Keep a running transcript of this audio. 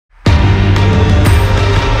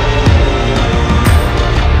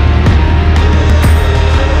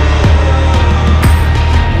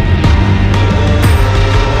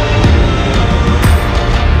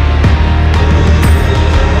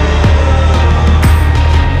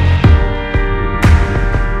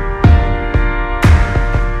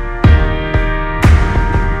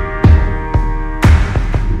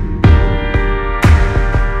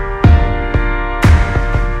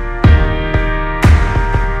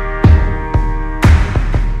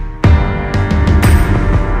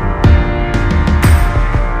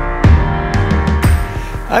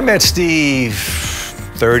I met Steve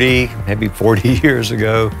 30, maybe 40 years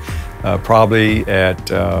ago, probably at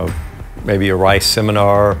maybe a Rice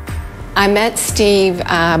seminar. I met Steve,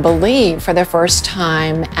 I believe, for the first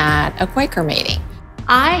time at a Quaker meeting.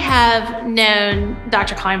 I have known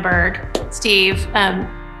Dr. Klineberg, Steve,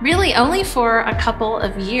 really only for a couple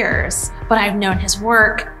of years, but I've known his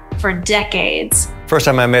work for decades. First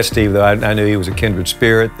time I met Steve, though, I knew he was a kindred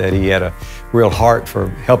spirit, that he had a real heart for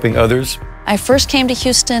helping others. I first came to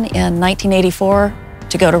Houston in 1984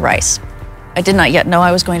 to go to Rice. I did not yet know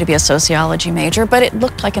I was going to be a sociology major, but it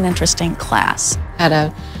looked like an interesting class. Had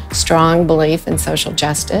a strong belief in social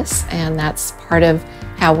justice, and that's part of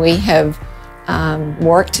how we have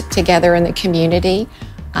worked together in the community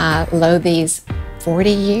these 40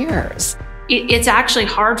 years. It's actually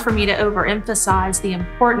hard for me to overemphasize the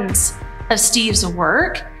importance of Steve's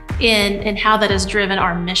work in how that has driven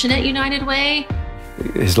our mission at United Way.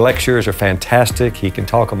 His lectures are fantastic. He can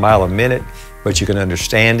talk a mile a minute, but you can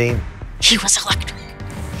understand him. He was electric.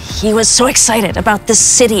 He was so excited about this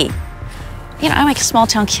city. You know, I'm like a small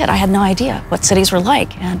town kid. I had no idea what cities were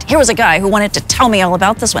like. And here was a guy who wanted to tell me all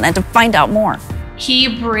about this one and to find out more.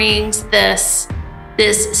 He brings this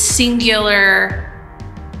singular,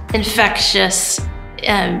 infectious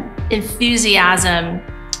enthusiasm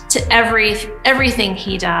to everything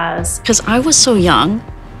he does. Because I was so young,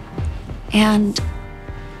 and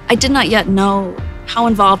I did not yet know how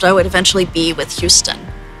involved I would eventually be with Houston.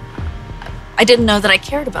 I didn't know that I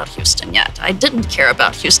cared about Houston yet. I didn't care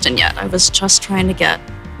about Houston yet. I was just trying to get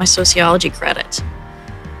my sociology credit.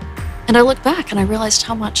 And I look back and I realized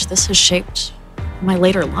how much this has shaped my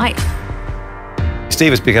later life.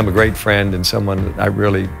 Steve has become a great friend and someone that I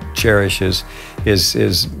really cherish his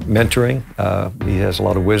mentoring. He has a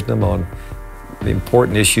lot of wisdom on the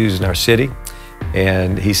important issues in our city,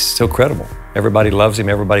 and he's so credible. Everybody loves him,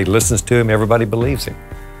 everybody listens to him, everybody believes him.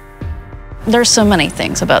 There's so many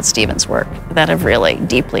things about Stephen's work that have really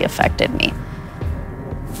deeply affected me.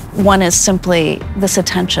 One is simply this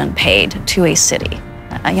attention paid to a city.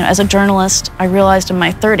 As a journalist, I realized in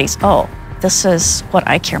my 30s, oh, this is what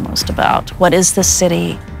I care most about. What is this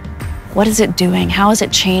city? What is it doing? How is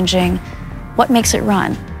it changing? What makes it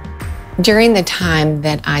run? During the time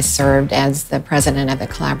that I served as the president of the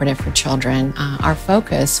Collaborative for Children, our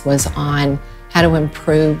focus was on how to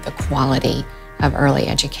improve the quality of early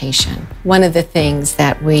education. One of the things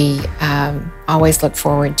that we always looked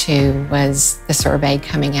forward to was the survey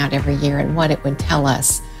coming out every year and what it would tell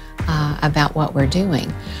us about what we're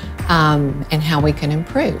doing and how we can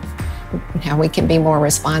improve, and how we can be more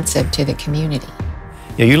responsive to the community.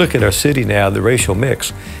 You look at our city now, the racial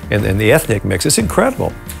mix and the ethnic mix, it's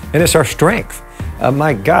incredible. And it's our strength.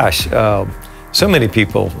 My gosh, so many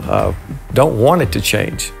people don't want it to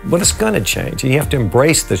change, but it's going to change. And you have to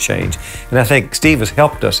embrace the change. And I think Steve has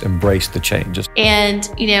helped us embrace the changes. And,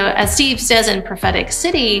 as Steve says in Prophetic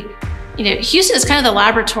City, Houston is kind of the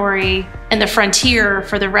laboratory and the frontier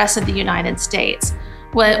for the rest of the United States.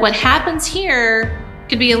 What happens here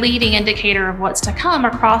could be a leading indicator of what's to come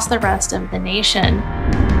across the rest of the nation.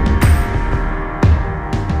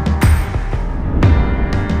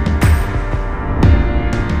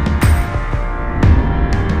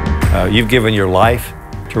 You've given your life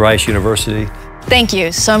to Rice University. Thank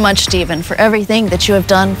you so much, Stephen, for everything that you have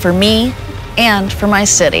done for me and for my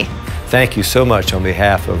city. Thank you so much on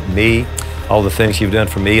behalf of me, all the things you've done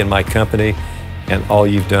for me and my company, and all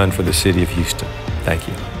you've done for the city of Houston. Thank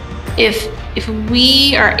you. If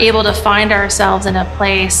we are able to find ourselves in a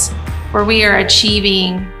place where we are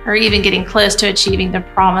achieving or even getting close to achieving the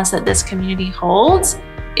promise that this community holds,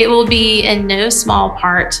 it will be in no small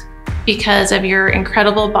part because of your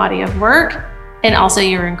incredible body of work and also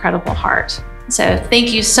your incredible heart. So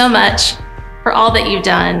thank you so much for all that you've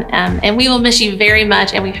done. And we will miss you very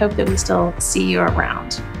much, and we hope that we still see you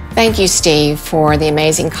around. Thank you, Steve, for the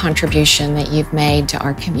amazing contribution that you've made to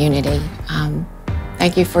our community.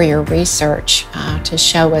 Thank you for your research to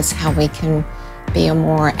show us how we can be a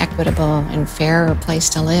more equitable and fairer place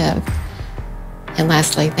to live. And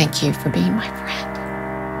lastly, thank you for being my friend.